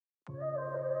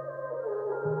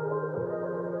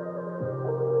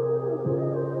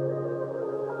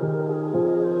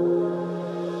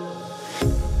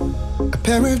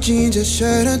pair of jeans, a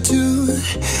shirt or two.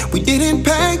 We didn't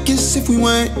pack as if we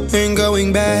weren't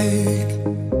going back.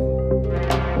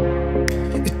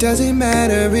 It doesn't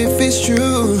matter if it's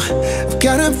true. I've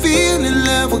got a feeling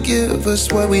love will give us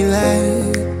what we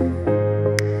lack.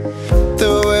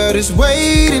 The world is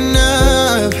waiting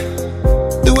up.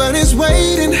 The world is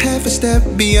waiting half a step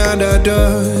beyond our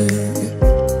door.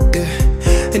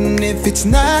 Yeah. And if it's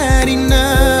not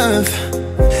enough,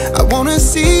 I wanna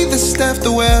see the stuff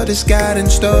the world has got in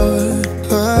store.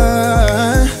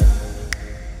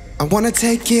 I wanna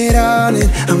take it all in,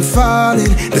 I'm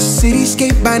falling. The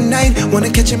cityscape by night, wanna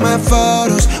catch in my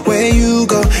photos. Where you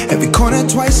go, every corner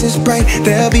twice as bright.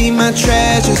 They'll be my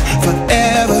treasures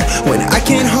forever. When I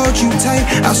can't hold you tight,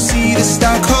 I'll see the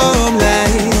Stockholm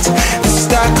lights. The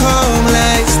Stockholm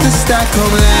lights, the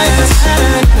Stockholm lights.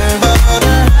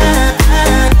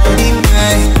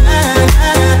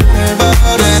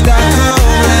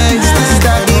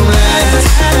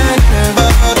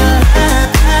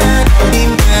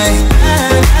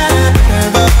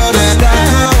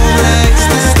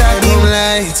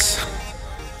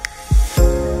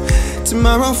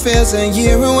 Tomorrow feels a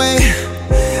year away,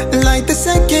 like the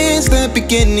seconds, the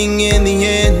beginning and the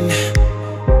end.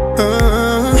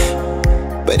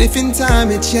 But if in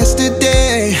time it's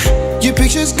yesterday, your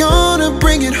picture's gonna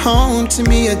bring it home to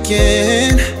me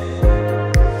again.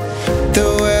 The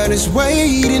world is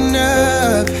waiting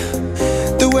up.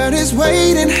 The world is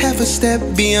waiting half a step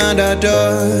beyond our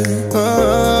door.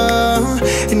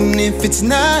 And if it's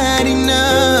not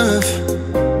enough,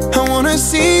 I wanna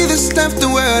see the stuff the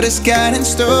world has got in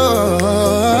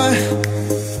store.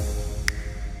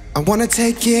 I wanna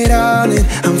take it all in,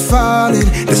 I'm falling.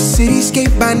 The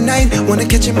cityscape by night, wanna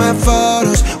catch in my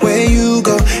photos. Where you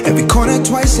go, every corner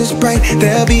twice as bright.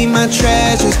 They'll be my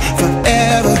treasures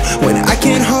forever. When I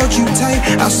can't hold you tight,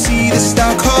 I'll see the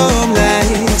Stockholm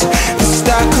lights. The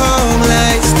Stockholm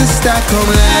lights, the Stockholm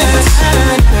lights.